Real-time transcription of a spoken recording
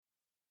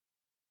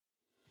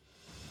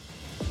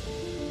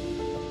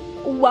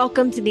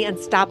Welcome to the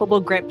Unstoppable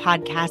Grit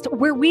podcast,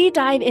 where we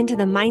dive into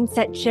the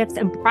mindset shifts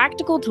and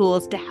practical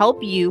tools to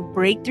help you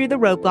break through the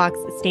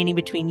roadblocks standing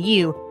between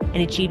you and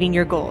achieving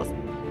your goals.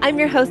 I'm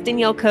your host,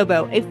 Danielle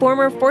Cobo, a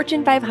former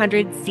Fortune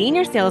 500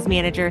 senior sales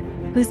manager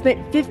who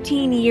spent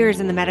 15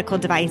 years in the medical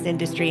device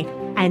industry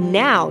and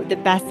now the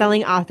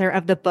best-selling author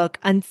of the book,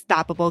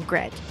 Unstoppable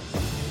Grit.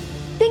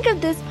 Think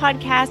of this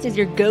podcast as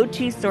your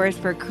go-to source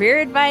for career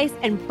advice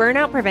and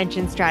burnout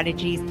prevention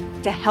strategies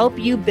to help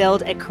you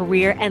build a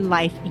career and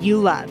life you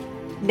love.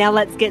 Now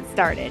let's get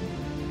started.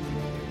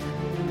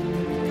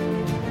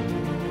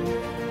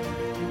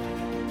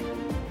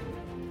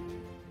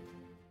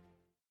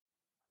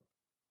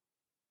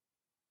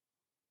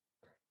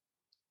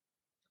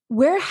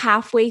 We're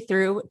halfway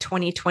through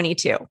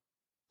 2022.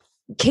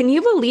 Can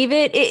you believe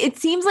it? It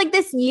seems like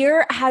this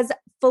year has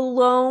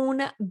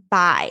flown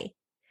by.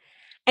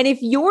 And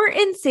if you're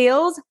in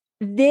sales,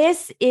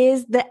 this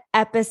is the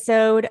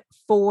episode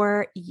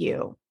for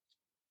you.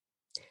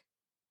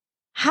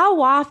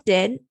 How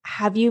often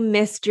have you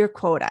missed your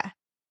quota?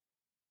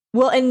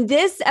 Well, in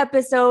this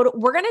episode,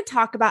 we're going to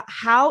talk about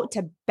how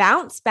to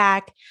bounce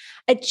back,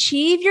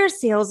 achieve your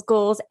sales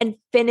goals, and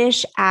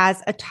finish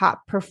as a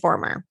top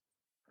performer.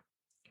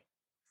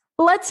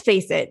 Let's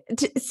face it,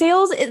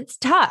 sales, it's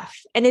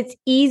tough and it's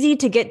easy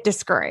to get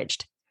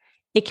discouraged.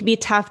 It can be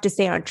tough to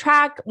stay on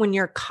track when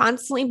you're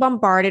constantly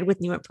bombarded with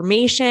new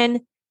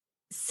information.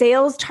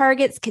 Sales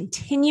targets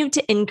continue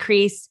to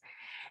increase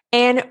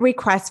and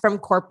requests from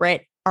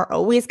corporate are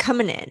always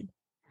coming in.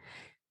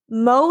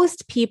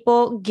 Most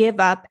people give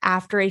up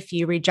after a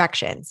few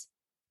rejections,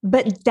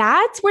 but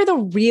that's where the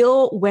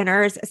real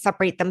winners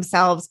separate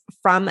themselves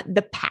from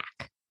the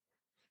pack.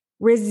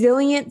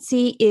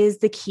 Resiliency is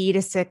the key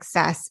to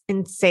success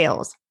in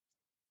sales.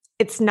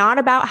 It's not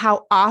about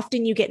how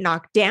often you get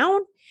knocked down.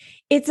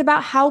 It's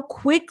about how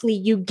quickly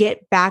you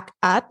get back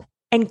up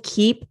and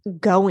keep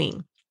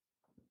going.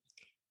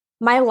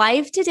 My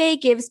life today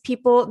gives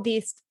people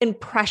this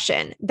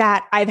impression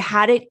that I've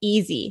had it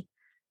easy,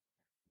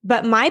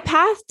 but my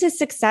path to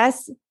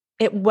success,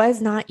 it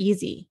was not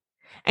easy.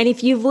 And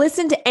if you've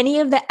listened to any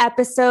of the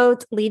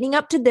episodes leading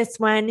up to this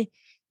one,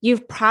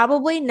 you've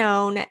probably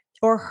known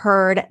or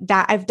heard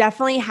that I've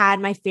definitely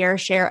had my fair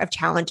share of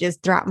challenges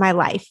throughout my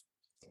life.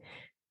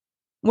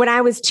 When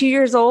I was 2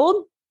 years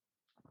old,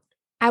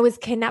 I was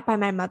kidnapped by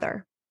my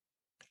mother.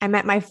 I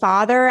met my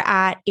father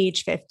at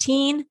age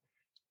 15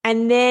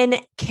 and then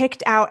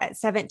kicked out at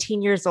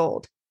 17 years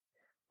old.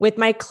 With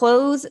my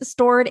clothes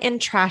stored in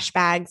trash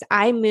bags,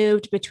 I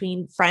moved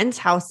between friends'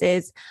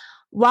 houses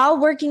while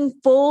working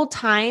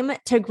full-time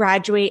to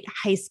graduate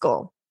high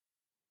school.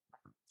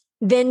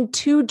 Then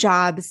 2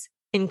 jobs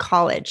in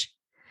college.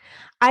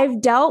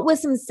 I've dealt with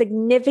some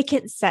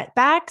significant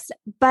setbacks,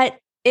 but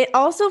it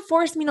also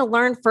forced me to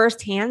learn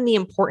firsthand the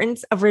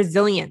importance of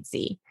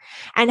resiliency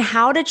and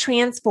how to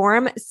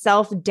transform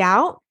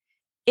self-doubt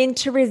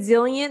into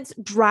resilience,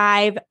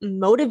 drive,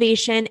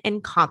 motivation,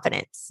 and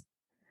confidence.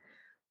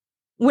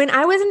 When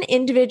I was an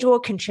individual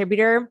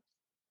contributor,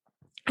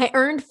 I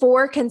earned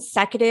 4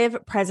 consecutive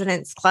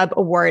President's Club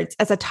awards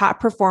as a top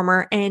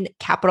performer in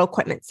capital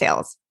equipment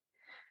sales.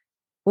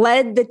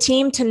 Led the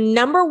team to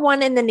number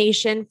 1 in the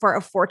nation for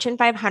a Fortune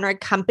 500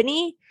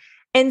 company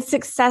and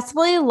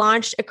successfully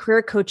launched a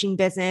career coaching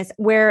business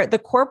where I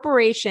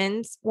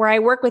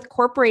work with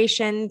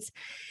corporations,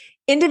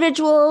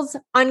 individuals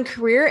on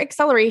career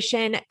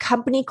acceleration,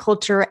 company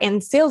culture,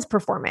 and sales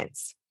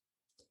performance.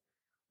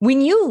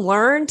 When you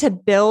learn to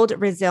build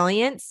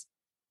resilience,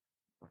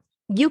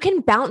 you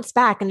can bounce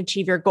back and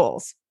achieve your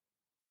goals.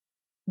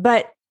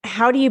 But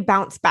how do you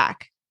bounce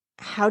back?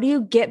 How do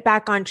you get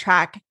back on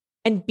track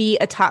and be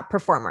a top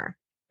performer?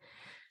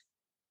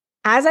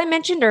 As I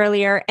mentioned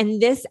earlier, in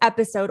this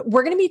episode,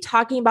 we're going to be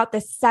talking about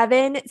the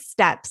 7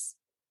 steps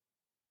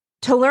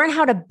to learn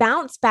how to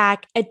bounce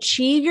back,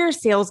 achieve your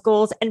sales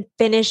goals, and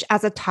finish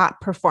as a top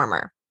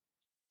performer.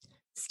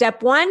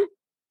 Step 1,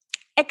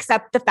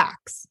 accept the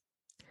facts.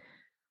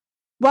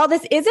 While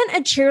this isn't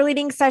a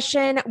cheerleading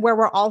session where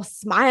we're all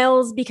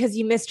smiles because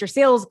you missed your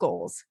sales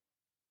goals,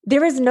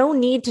 there is no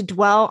need to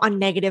dwell on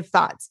negative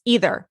thoughts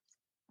either.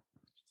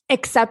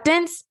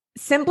 Acceptance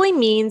simply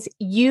means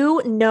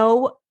you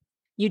know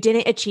you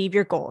didn't achieve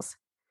your goals.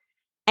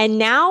 And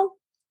now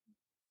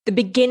the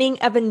beginning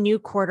of a new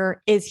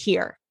quarter is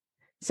here.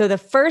 So the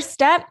first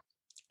step,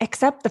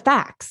 accept the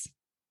facts.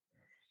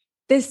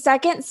 The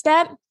second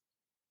step,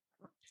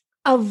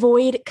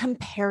 avoid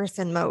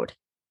comparison mode.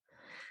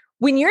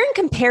 When you're in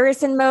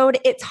comparison mode,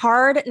 it's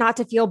hard not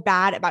to feel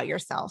bad about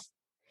yourself.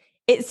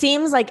 It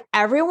seems like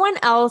everyone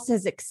else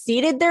has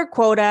exceeded their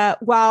quota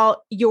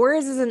while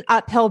yours is an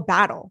uphill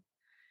battle.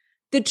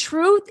 The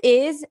truth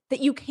is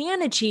that you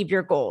can achieve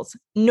your goals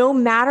no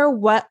matter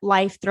what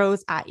life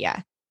throws at you.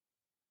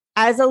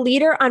 As a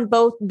leader on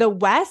both the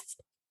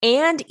West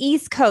and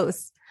East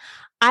Coast,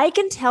 I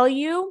can tell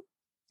you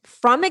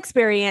from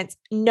experience,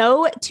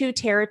 no 2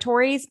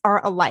 territories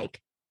are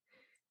alike.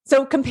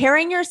 So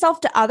comparing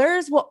yourself to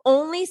others will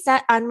only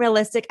set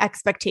unrealistic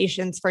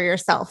expectations for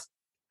yourself.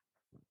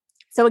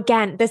 So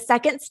again, the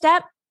second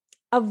step,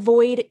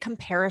 avoid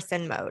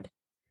comparison mode.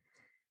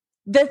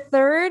 The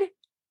third,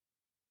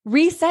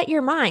 reset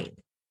your mind.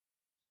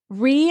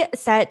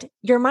 Reset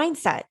your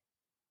mindset.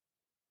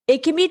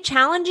 It can be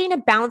challenging to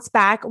bounce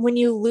back when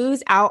you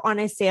lose out on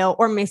a sale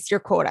or miss your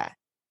quota.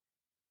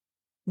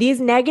 These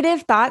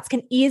negative thoughts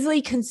can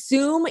easily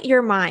consume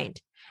your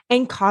mind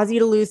and cause you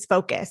to lose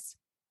focus.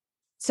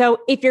 So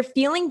if you're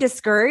feeling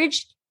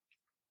discouraged,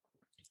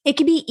 it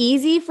can be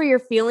easy for your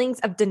feelings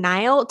of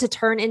denial to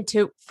turn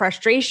into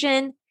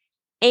frustration,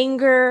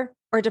 anger,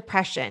 or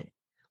depression,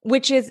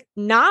 which is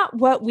not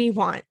what we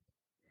want.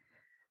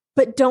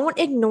 But don't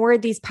ignore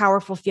these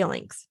powerful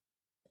feelings.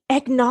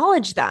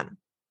 Acknowledge them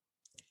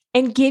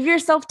and give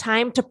yourself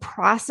time to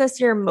process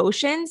your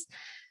emotions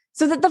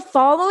so that the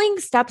following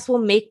steps will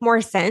make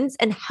more sense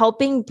in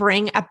helping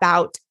bring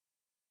about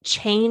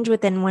change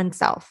within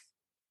oneself.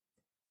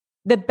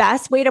 The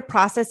best way to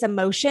process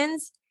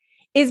emotions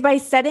is by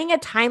setting a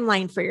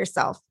timeline for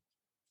yourself.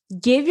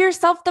 Give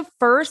yourself the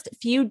first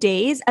few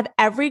days of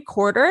every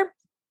quarter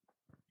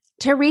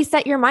to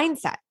reset your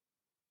mindset.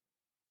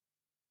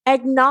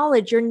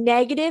 Acknowledge your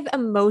negative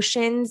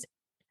emotions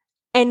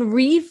and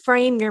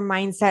reframe your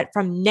mindset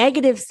from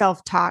negative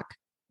self-talk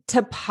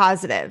to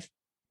positive.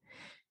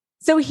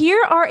 So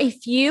here are a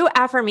few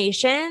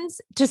affirmations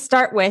to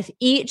start with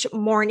each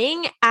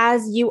morning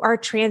as you are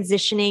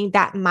transitioning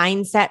that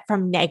mindset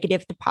from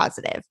negative to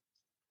positive.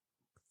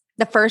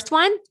 The first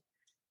one,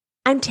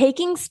 I'm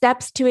taking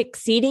steps to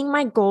exceeding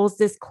my goals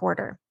this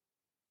quarter.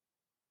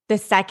 The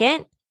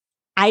second,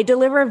 I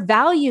deliver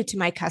value to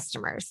my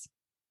customers.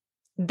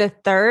 The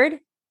third,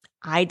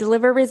 I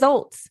deliver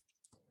results.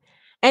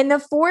 And the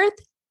fourth,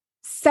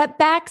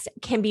 setbacks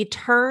can be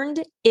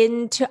turned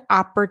into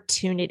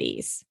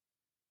opportunities.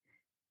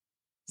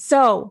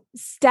 So,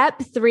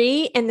 step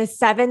 3 in the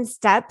 7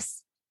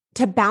 steps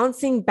to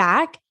bouncing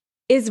back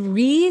is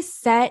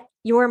reset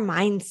your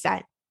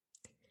mindset.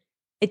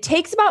 It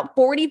takes about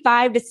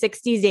 45 to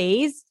 60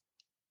 days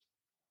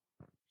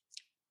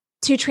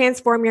to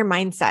transform your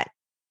mindset,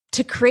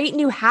 to create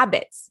new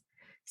habits.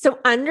 So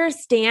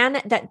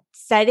understand that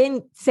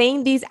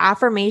saying these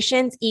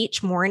affirmations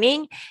each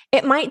morning,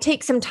 it might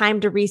take some time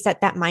to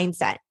reset that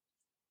mindset.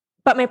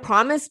 But my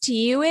promise to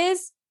you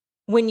is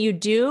when you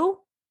do,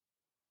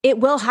 it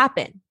will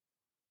happen.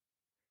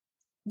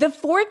 The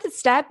fourth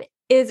step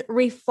is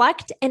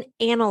reflect and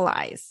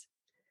analyze.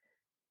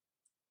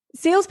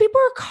 Salespeople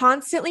are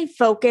constantly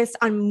focused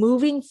on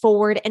moving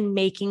forward and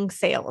making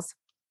sales,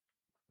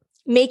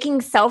 making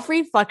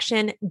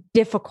self-reflection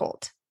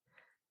difficult.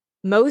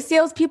 Most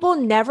salespeople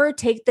never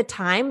take the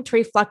time to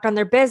reflect on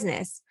their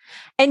business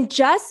and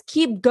just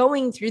keep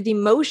going through the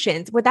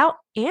motions without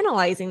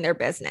analyzing their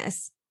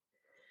business.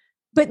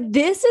 But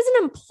this is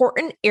an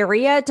important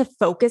area to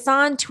focus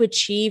on to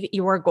achieve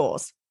your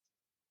goals.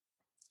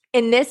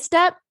 In this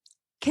step,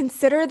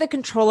 consider the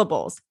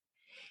controllables.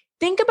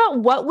 Think about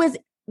what was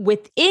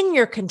within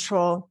your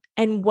control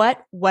and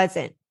what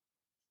wasn't.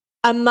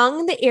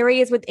 Among the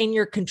areas within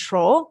your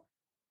control,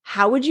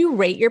 how would you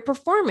rate your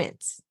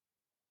performance?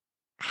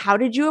 How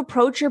did you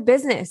approach your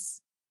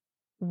business?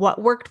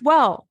 What worked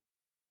well?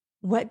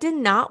 What did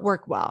not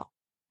work well?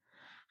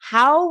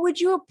 How would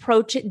you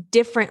approach it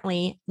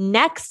differently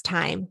next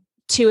time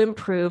to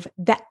improve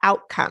the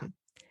outcome?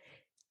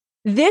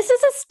 This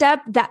is a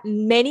step that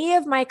many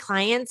of my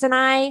clients and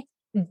I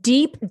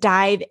deep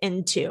dive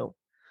into.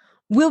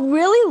 We'll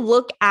really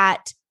look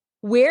at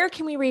where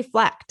can we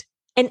reflect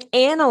and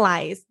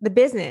analyze the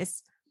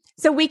business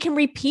so we can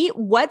repeat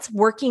what's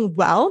working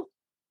well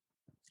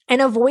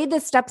and avoid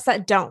the steps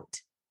that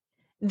don't.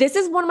 This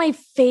is one of my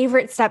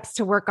favorite steps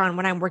to work on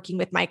when I'm working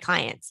with my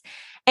clients.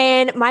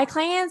 And my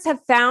clients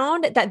have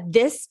found that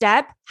this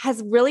step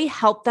has really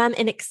helped them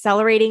in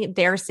accelerating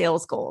their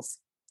sales goals.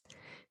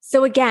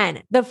 So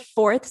again, the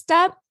fourth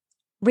step,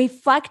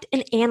 reflect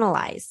and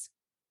analyze.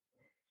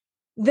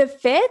 The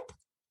fifth,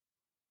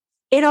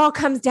 it all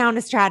comes down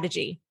to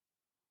strategy.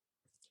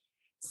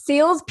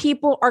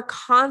 Salespeople are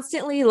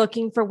constantly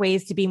looking for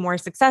ways to be more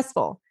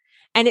successful.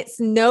 And it's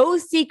no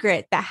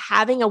secret that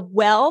having a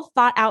well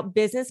thought out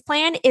business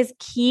plan is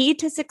key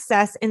to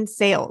success in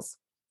sales.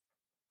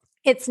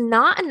 It's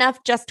not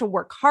enough just to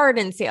work hard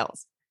in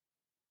sales.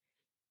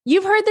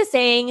 You've heard the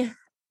saying,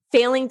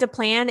 failing to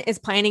plan is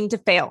planning to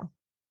fail.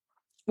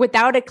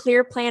 Without a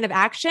clear plan of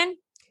action,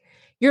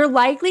 you're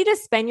likely to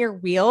spin your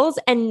wheels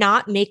and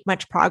not make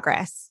much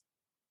progress.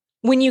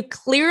 When you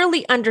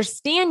clearly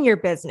understand your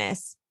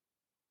business,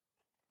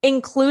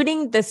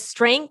 including the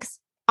strengths,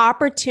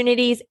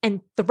 opportunities,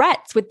 and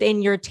threats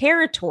within your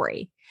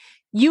territory,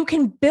 you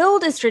can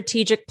build a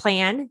strategic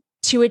plan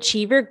to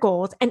achieve your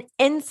goals and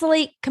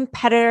insulate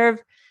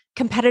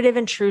competitive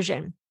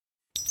intrusion.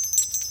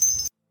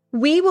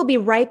 We will be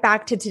right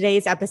back to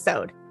today's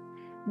episode.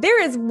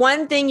 There is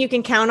one thing you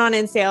can count on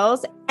in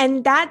sales,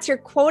 and that's your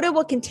quota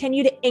will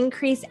continue to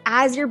increase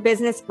as your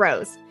business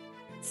grows.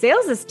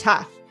 Sales is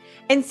tough,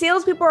 and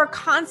salespeople are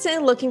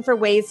constantly looking for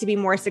ways to be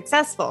more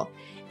successful.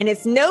 And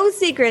it's no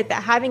secret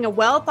that having a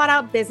well thought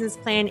out business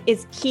plan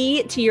is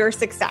key to your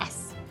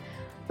success.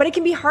 but it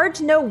can be hard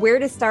to know where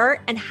to start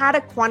and how to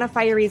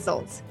quantify your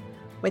results.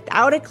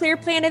 Without a clear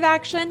plan of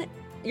action,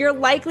 you're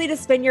likely to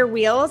spin your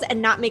wheels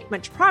and not make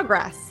much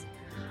progress.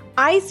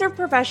 I serve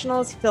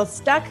professionals who feel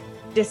stuck,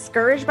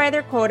 discouraged by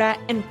their quota,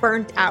 and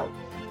burnt out.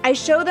 I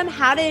show them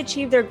how to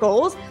achieve their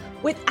goals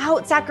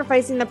without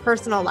sacrificing their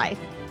personal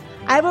life.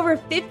 I have over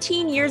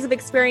 15 years of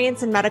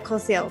experience in medical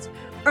sales,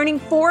 earning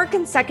 4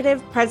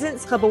 consecutive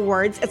President's Club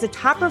awards as a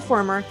top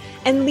performer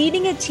and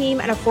leading a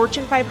team at a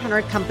Fortune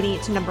 500 company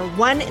to number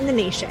 1 in the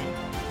nation.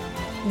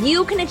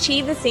 You can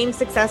achieve the same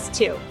success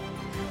too.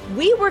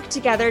 We work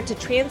together to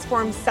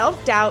transform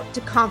self-doubt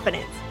to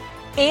confidence,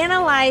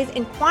 analyze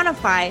and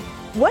quantify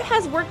what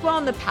has worked well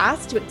in the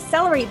past to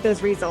accelerate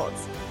those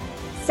results,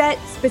 set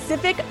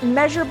specific,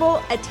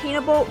 measurable,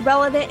 attainable,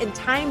 relevant, and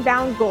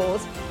time-bound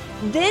goals,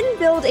 then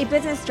build a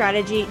business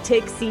strategy to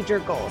exceed your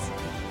goals.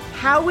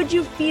 How would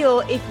you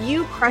feel if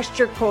you crushed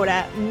your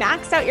quota,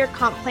 maxed out your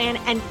comp plan,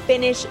 and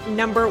finished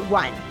number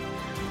 1?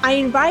 I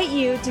invite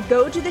you to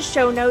go to the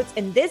show notes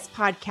in this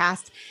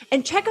podcast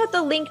and check out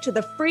the link to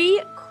the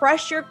free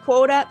Crush Your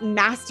Quota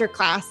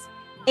Masterclass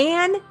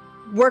and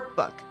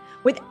workbook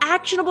with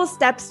actionable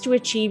steps to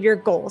achieve your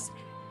goals.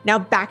 Now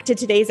back to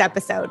today's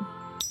episode.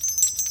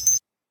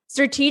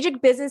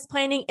 Strategic business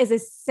planning is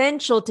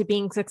essential to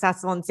being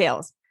successful in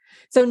sales.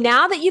 So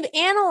now that you've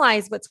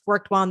analyzed what's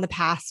worked well in the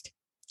past,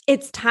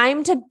 it's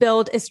time to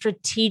build a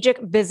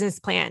strategic business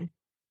plan.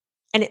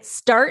 And it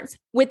starts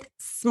with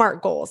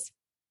SMART goals.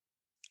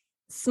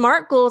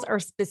 SMART goals are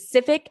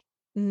specific,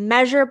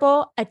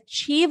 measurable,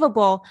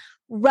 achievable,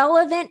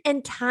 relevant,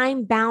 and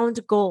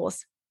time-bound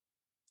goals.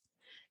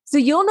 So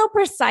you'll know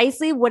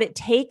precisely what it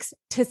takes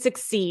to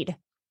succeed.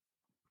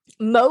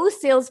 Most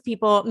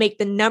salespeople make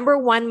the number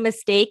 1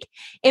 mistake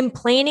in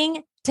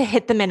planning to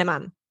hit the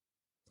minimum.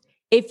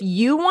 If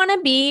you want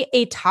to be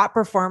a top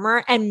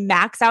performer and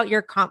max out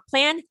your comp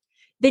plan,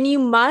 then you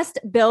must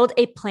build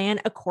a plan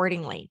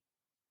accordingly.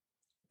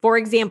 For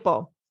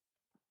example,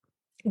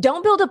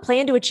 don't build a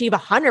plan to achieve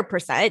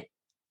 100%.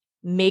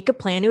 Make a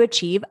plan to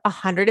achieve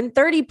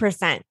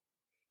 130%.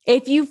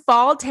 If you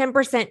fall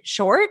 10%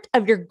 short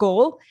of your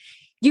goal,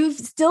 you've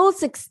still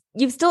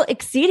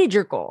exceeded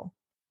your goal.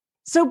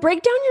 So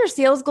break down your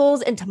sales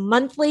goals into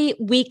monthly,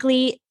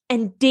 weekly,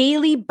 and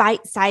daily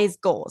bite-sized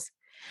goals.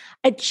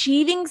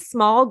 Achieving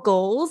small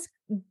goals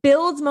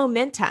builds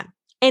momentum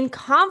and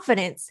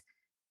confidence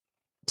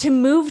to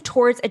move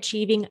towards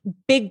achieving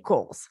big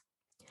goals.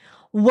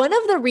 One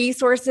of the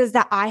resources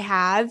that I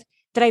have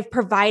that I've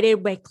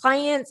provided with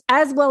clients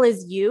as well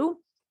as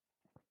you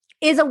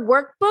is a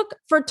workbook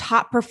for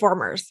top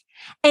performers.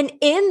 And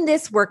in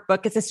this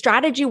workbook, it's a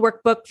strategy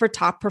workbook for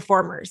top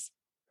performers,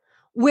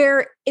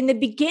 where in the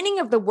beginning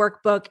of the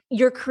workbook,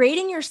 you're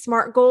creating your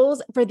SMART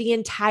goals for the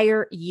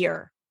entire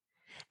year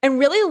and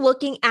really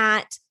looking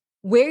at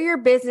where your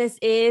business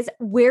is,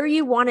 where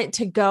you want it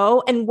to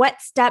go, and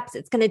what steps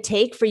it's going to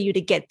take for you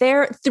to get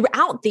there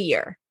throughout the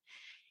year.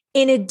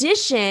 In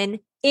addition,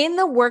 in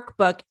the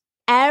workbook,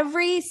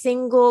 every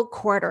single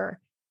quarter,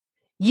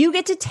 you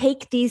get to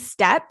take these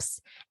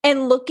steps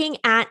and looking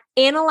at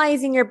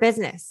analyzing your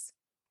business,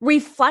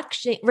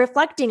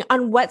 reflecting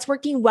on what's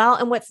working well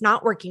and what's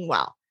not working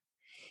well,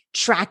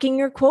 tracking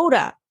your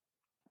quota,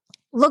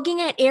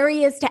 looking at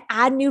areas to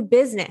add new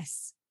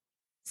business.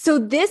 So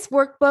this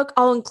workbook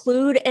I'll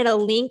include in a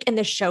link in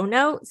the show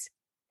notes.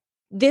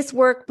 This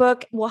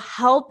workbook will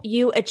help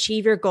you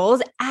achieve your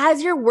goals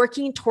as you're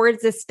working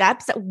towards the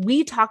steps that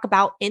we talk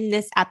about in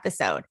this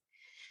episode.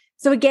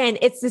 So again,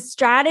 it's the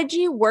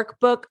strategy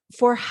workbook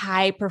for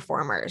high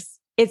performers.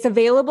 It's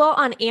available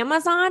on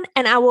Amazon,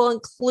 and I will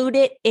include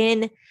it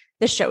in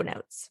the show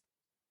notes.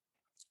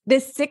 The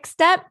 6th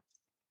step,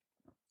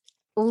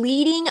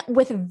 leading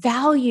with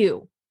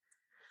value.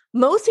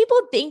 Most people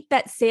think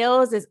that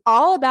sales is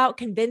all about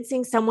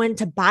convincing someone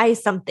to buy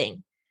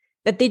something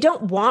that they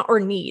don't want or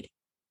need.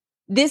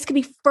 This could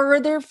be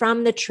further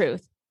from the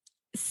truth.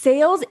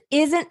 Sales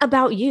isn't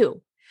about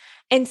you.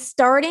 And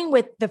starting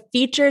with the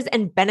features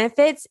and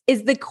benefits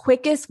is the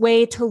quickest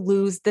way to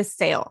lose the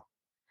sale.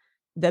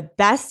 The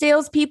best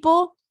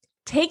salespeople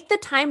take the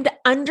time to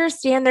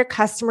understand their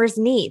customers'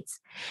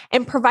 needs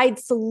and provide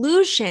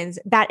solutions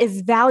that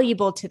is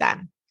valuable to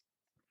them.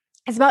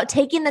 It's about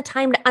taking the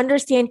time to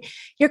understand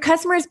your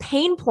customers'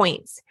 pain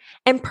points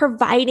and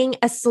providing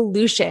a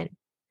solution.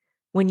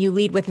 When you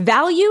lead with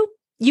value,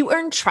 you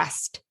earn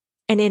trust.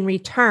 And in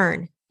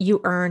return,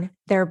 you earn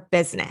their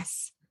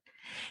business.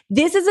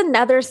 This is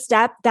another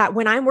step that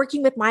when I'm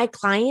working with my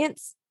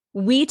clients,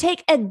 we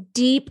take a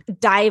deep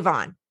dive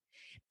on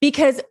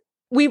because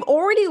we've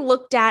already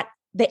looked at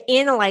the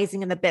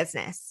analyzing of the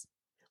business.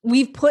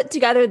 We've put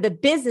together the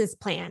business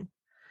plan,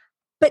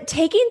 but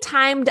taking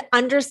time to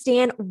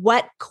understand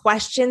what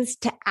questions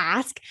to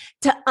ask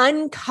to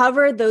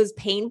uncover those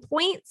pain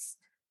points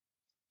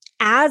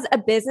as a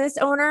business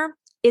owner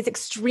is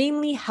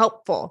extremely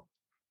helpful.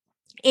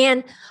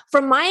 And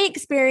from my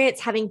experience,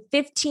 having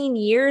 15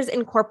 years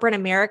in corporate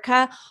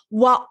America,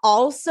 while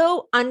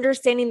also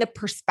understanding the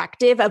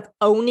perspective of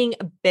owning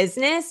a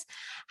business,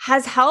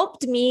 has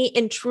helped me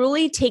in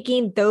truly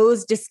taking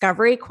those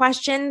discovery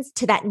questions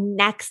to that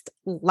next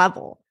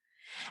level.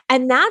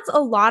 And that's a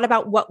lot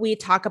about what we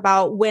talk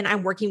about when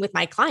I'm working with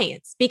my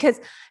clients,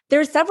 because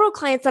there's several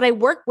clients that I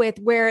work with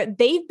where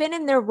they've been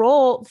in their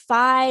role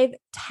 5,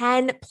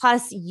 10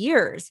 plus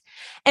years.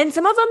 And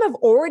some of them have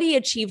already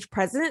achieved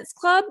President's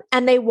Club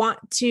and they want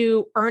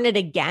to earn it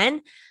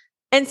again.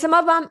 And some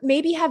of them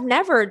maybe have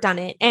never done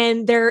it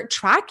and they're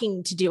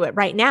tracking to do it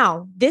right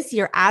now this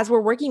year as we're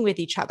working with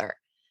each other.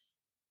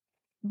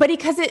 But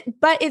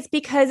it's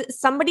because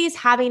somebody's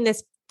having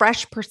this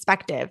fresh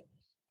perspective,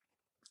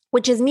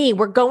 which is me.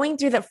 We're going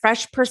through the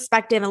fresh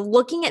perspective and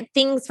looking at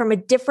things from a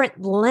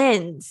different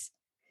lens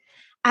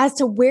as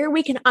to where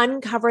we can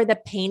uncover the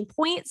pain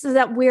points so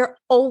that we're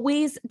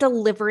always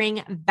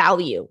delivering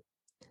value.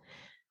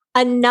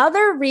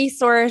 Another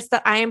resource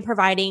that I am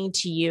providing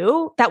to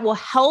you that will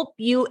help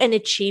you in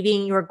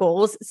achieving your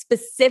goals,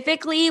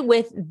 specifically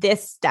with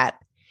this step,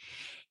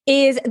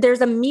 is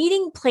there's a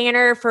meeting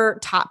planner for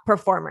top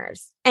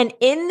performers. And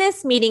in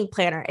this meeting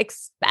planner,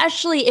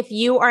 especially if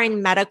you are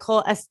in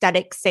medical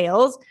aesthetic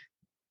sales,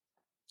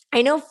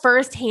 I know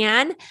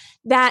firsthand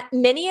that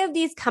many of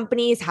these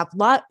companies have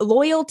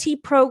loyalty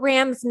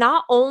programs,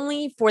 not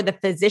only for the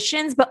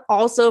physicians, but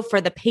also for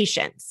the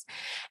patients.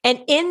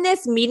 And in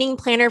this meeting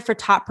planner for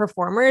top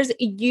performers,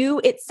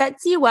 it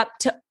sets you up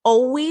to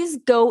always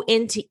go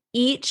into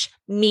each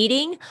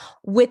meeting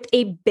with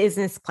a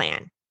business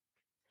plan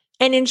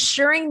and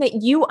ensuring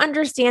that you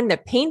understand the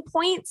pain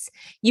points,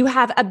 you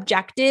have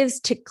objectives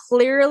to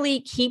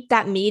clearly keep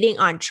that meeting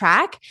on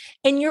track,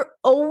 and you're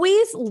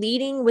always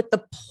leading with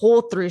the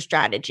pull-through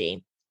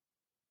strategy.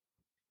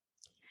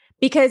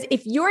 Because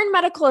if you're in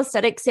medical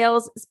aesthetic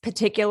sales in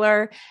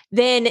particular,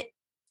 then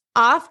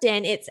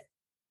often it's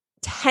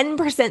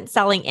 10%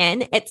 selling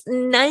in, it's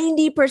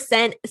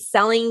 90%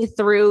 selling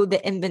through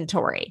the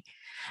inventory.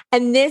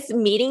 And this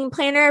meeting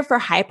planner for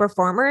high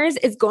performers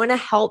is going to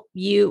help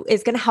you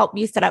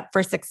set up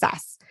for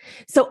success.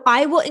 So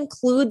I will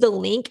include the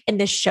link in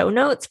the show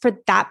notes for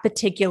that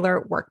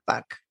particular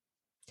workbook.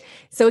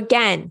 So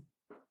again,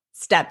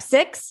 step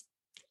 6,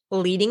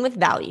 leading with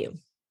value.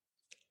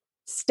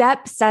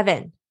 Step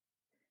 7,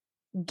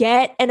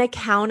 get an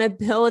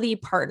accountability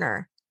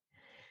partner.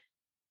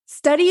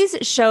 Studies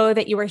show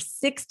that you are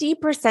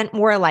 60%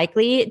 more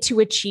likely to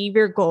achieve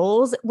your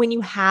goals when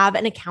you have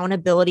an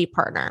accountability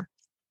partner.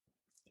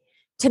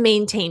 To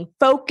maintain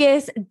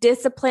focus,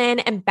 discipline,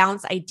 and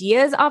bounce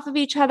ideas off of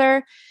each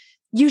other,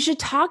 you should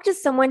talk to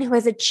someone who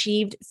has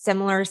achieved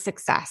similar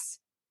success.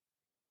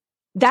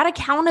 That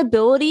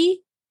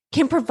accountability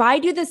can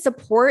provide you the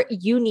support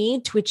you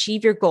need to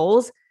achieve your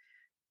goals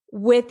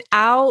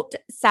without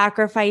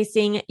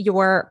sacrificing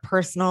your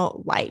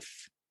personal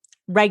life.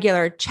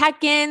 Regular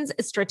check-ins,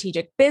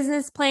 strategic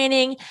business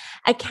planning,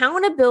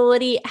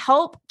 accountability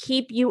help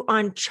keep you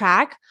on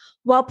track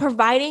while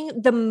providing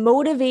the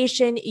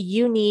motivation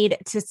you need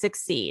to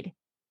succeed.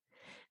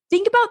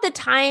 Think about the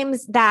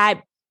times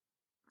that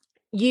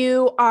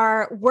you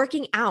are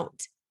working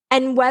out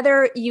and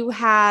whether you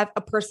have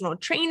a personal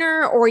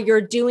trainer or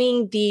you're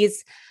doing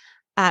these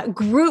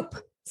group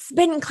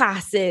spin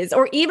classes,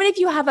 or even if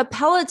you have a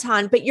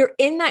Peloton, but you're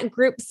in that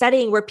group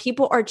setting where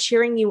people are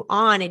cheering you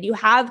on and you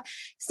have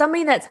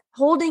somebody that's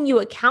holding you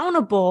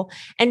accountable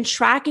and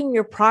tracking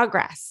your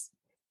progress.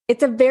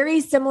 It's a very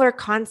similar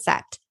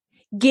concept.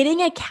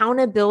 Getting an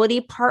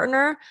accountability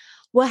partner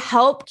will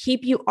help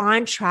keep you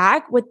on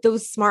track with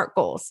those SMART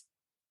goals.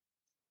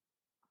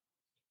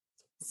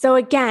 So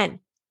again,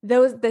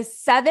 the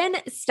 7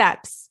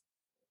 steps,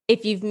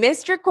 if you've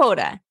missed your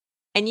quota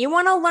and you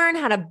want to learn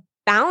how to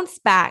bounce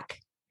back,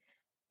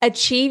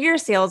 achieve your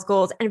sales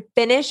goals, and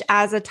finish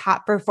as a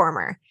top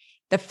performer.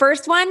 The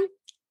first one,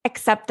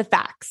 accept the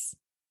facts.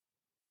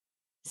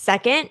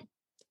 Second,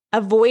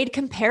 avoid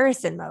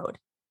comparison mode.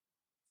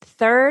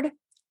 Third,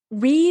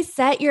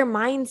 reset your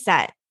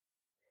mindset.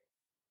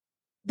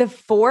 The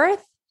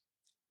fourth,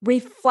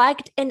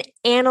 reflect and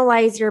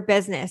analyze your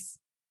business.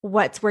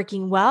 What's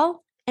working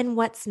well and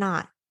what's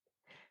not.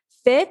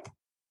 Fifth,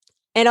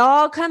 it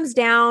all comes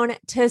down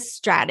to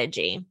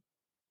strategy.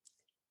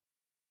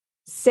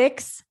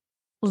 6,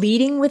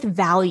 leading with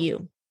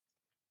value.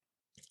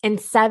 And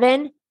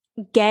 7,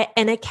 get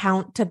an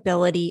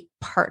accountability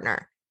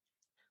partner.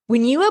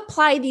 When you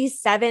apply these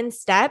 7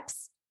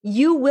 steps,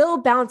 you will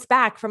bounce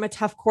back from a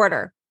tough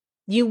quarter.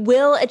 You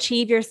will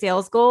achieve your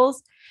sales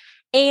goals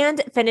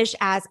and finish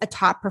as a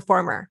top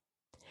performer.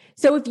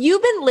 So if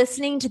you've been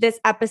listening to this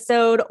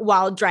episode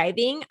while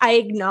driving, I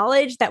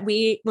acknowledge that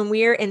when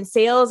we are in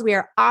sales, we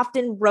are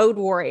often road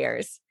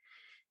warriors.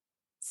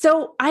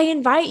 So I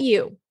invite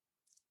you,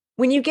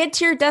 when you get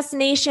to your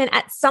destination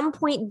at some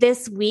point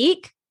this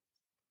week,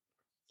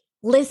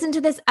 listen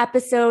to this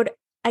episode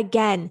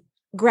again.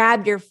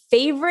 Grab your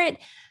favorite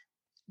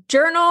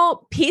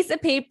journal, piece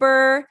of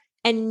paper,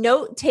 and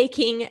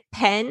note-taking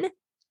pen,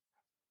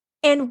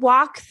 and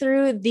walk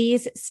through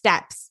these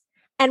steps.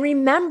 And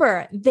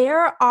remember,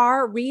 there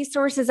are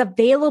resources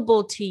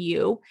available to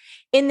you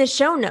in the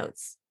show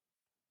notes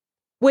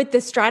with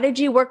the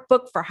strategy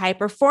workbook for high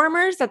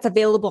performers that's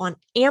available on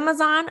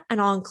Amazon,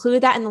 and I'll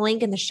include that in the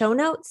link in the show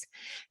notes.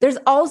 There's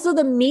also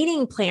the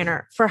meeting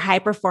planner for high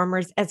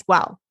performers as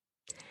well.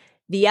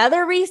 The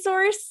other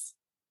resource,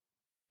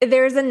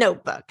 there's a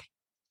notebook.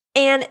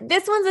 And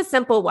this one's a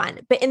simple one,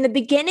 but in the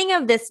beginning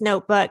of this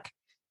notebook,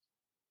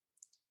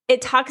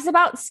 it talks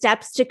about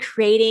steps to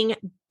creating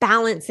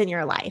balance in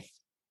your life.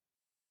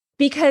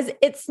 Because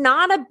it's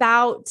not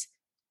about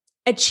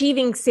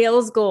achieving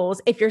sales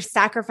goals if you're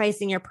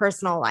sacrificing your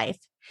personal life.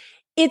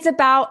 It's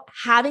about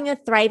having a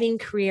thriving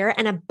career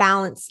and a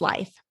balanced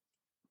life.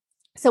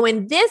 So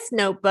in this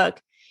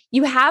notebook,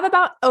 you have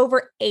about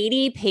over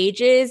 80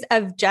 pages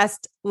of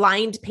just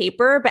lined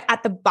paper, but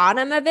at the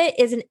bottom of it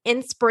is an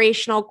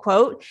inspirational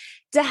quote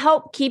to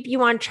help keep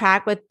you on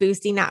track with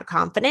boosting that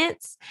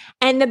confidence.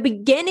 And the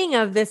beginning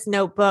of this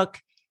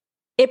notebook,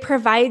 it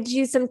provides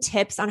you some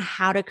tips on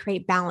how to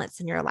create balance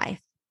in your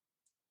life.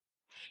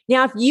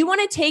 Now, if you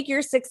want to take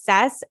your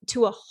success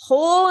to a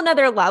whole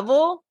nother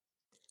level,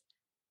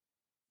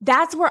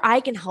 that's where I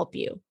can help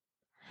you.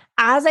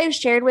 As I've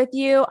shared with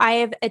you, I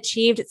have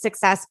achieved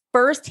success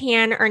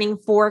firsthand, earning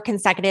 4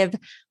 consecutive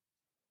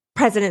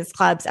President's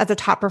Clubs as a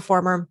top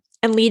performer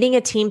and leading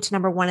a team to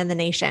number 1 in the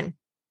nation.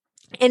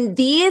 And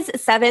these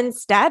 7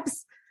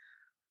 steps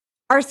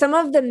are some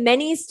of the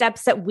many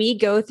steps that we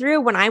go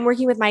through when I'm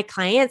working with my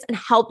clients and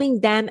helping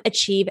them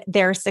achieve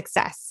their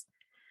success.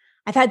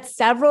 I've had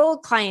several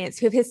clients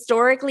who've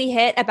historically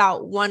hit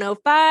about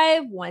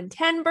 105,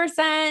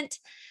 110%.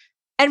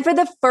 And for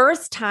the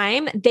first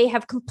time, they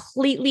have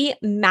completely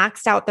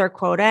maxed out their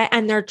quota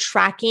and they're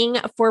tracking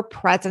for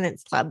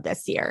President's Club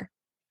this year.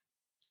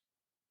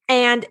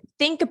 And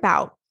think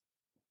about,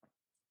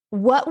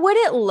 what would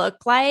it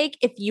look like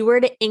if you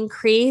were to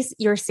increase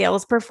your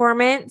sales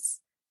performance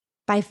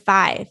by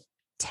 5,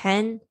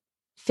 10,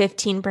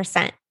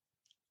 15%?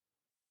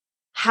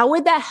 How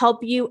would that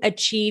help you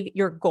achieve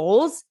your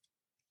goals?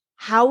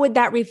 How would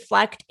that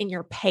reflect in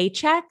your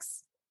paychecks?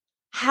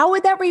 How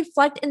would that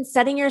reflect in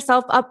setting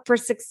yourself up for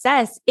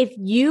success if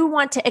you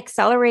want to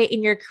accelerate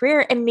in your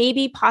career and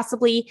maybe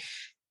possibly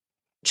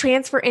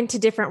transfer into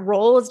different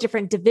roles,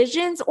 different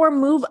divisions, or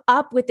move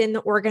up within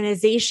the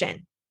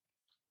organization?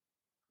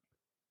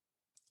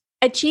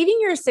 Achieving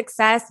your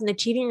success and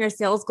achieving your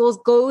sales goals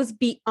goes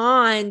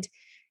beyond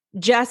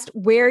just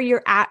where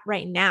you're at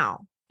right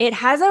now. It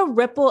has a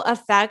ripple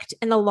effect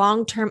in the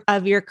long term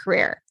of your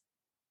career.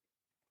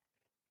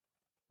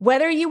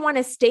 Whether you want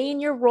to stay in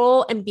your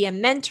role and be a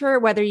mentor,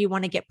 whether you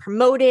want to get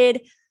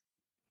promoted,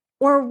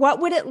 or what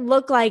would it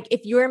look like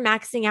if you're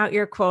maxing out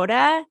your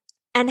quota?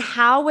 And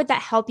how would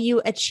that help you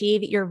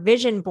achieve your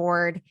vision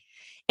board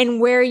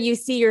and where you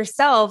see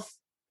yourself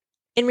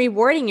in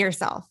rewarding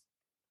yourself?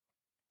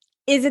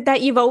 Is it that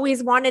you've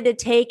always wanted to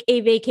take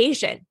a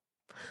vacation?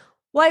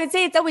 Well, I would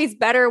say it's always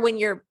better when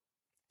you're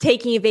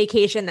taking a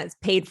vacation that's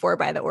paid for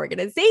by the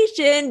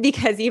organization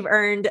because you've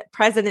earned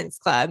President's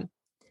Club.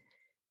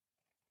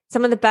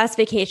 Some of the best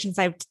vacations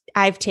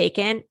I've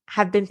taken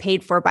have been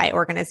paid for by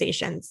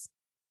organizations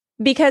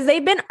because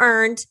they've been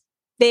earned.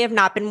 They have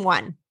not been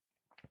won.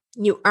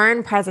 You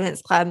earn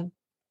President's Club,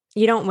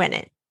 you don't win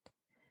it.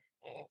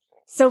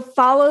 So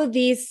follow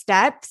these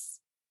steps.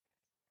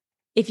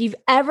 If you've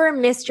ever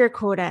missed your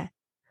quota,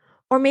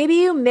 or maybe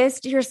you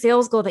missed your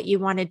sales goal that you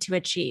wanted to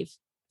achieve,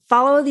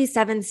 follow these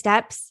 7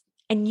 steps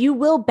and you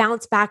will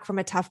bounce back from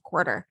a tough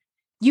quarter.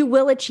 You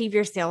will achieve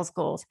your sales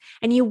goals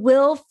and you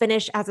will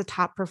finish as a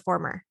top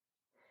performer.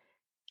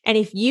 And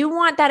if you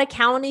want that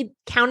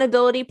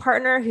accountability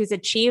partner who's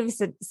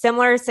achieved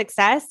similar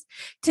success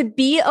to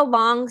be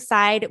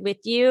alongside with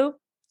you,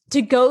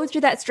 to go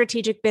through that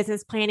strategic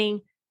business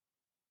planning,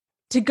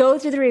 to go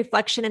through the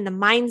reflection and the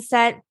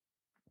mindset,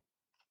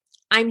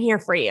 I'm here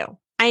for you.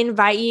 I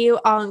invite you.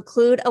 I'll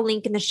include a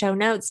link in the show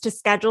notes to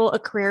schedule a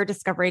career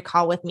discovery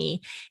call with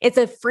me. It's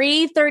a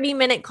free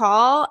 30-minute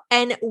call,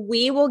 and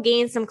we will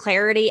gain some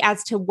clarity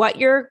as to what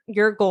your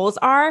goals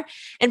are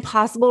and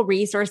possible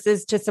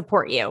resources to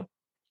support you.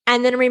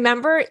 And then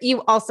remember,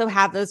 you also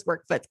have those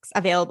workbooks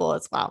available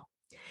as well.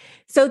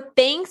 So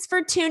thanks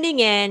for tuning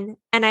in,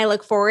 and I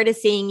look forward to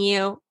seeing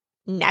you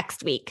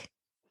next week.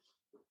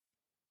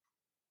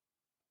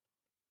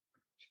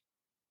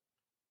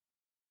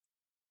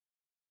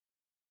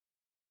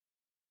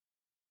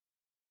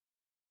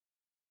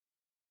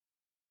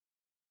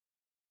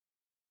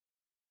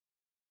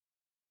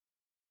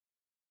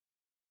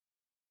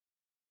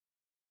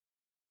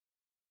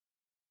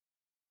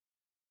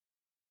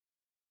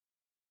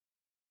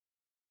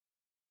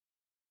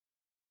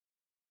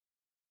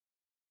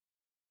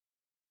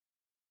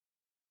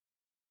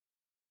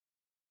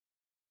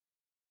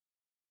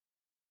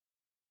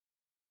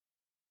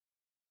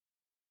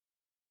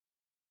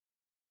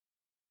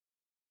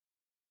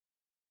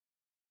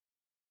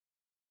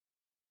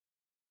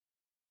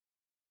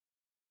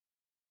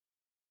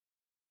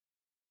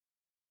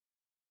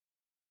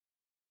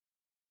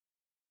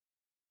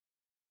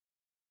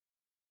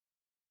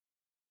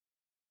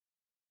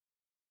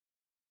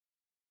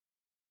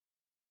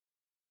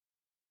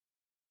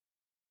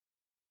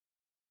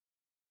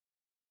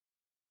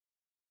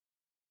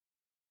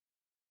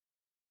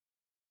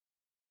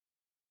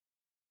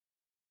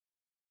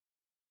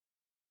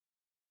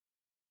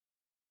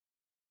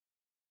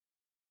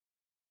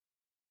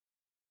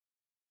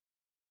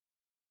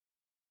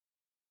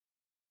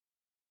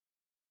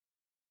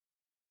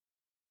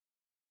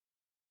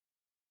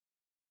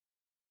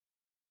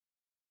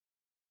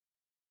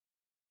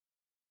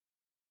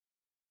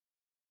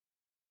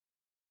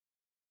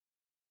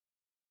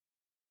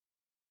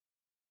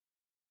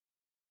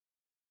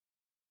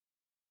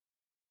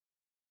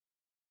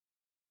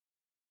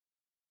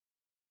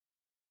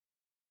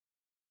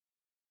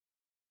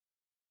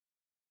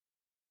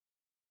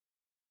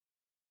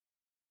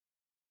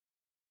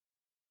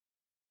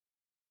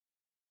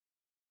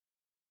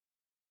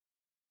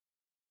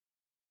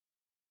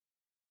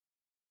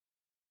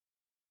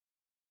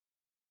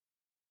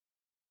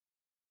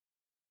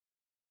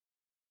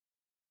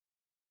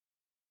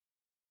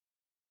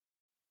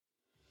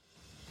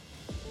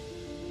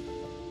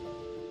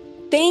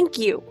 Thank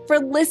you for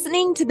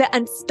listening to the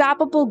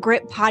Unstoppable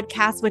Grit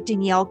podcast with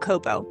Danielle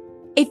Cobo.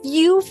 If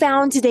you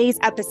found today's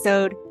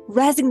episode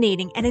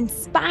resonating and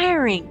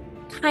inspiring,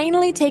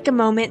 kindly take a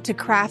moment to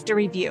craft a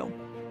review.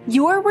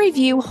 Your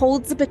review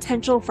holds the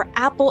potential for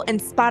Apple and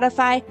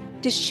Spotify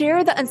to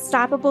share the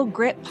Unstoppable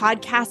Grit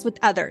podcast with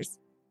others.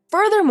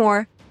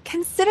 Furthermore,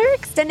 consider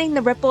extending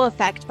the ripple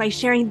effect by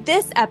sharing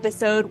this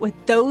episode with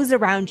those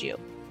around you,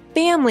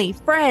 family,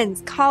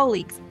 friends,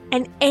 colleagues,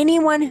 and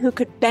anyone who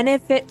could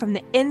benefit from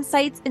the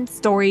insights and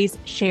stories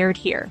shared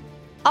here.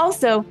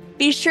 Also,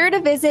 be sure to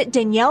visit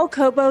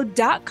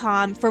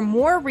daniellecobo.com for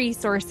more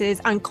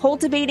resources on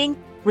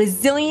cultivating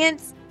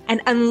resilience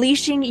and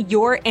unleashing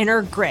your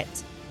inner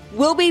grit.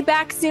 We'll be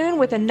back soon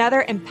with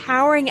another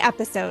empowering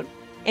episode.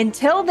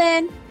 Until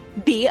then,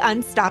 be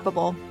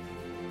unstoppable.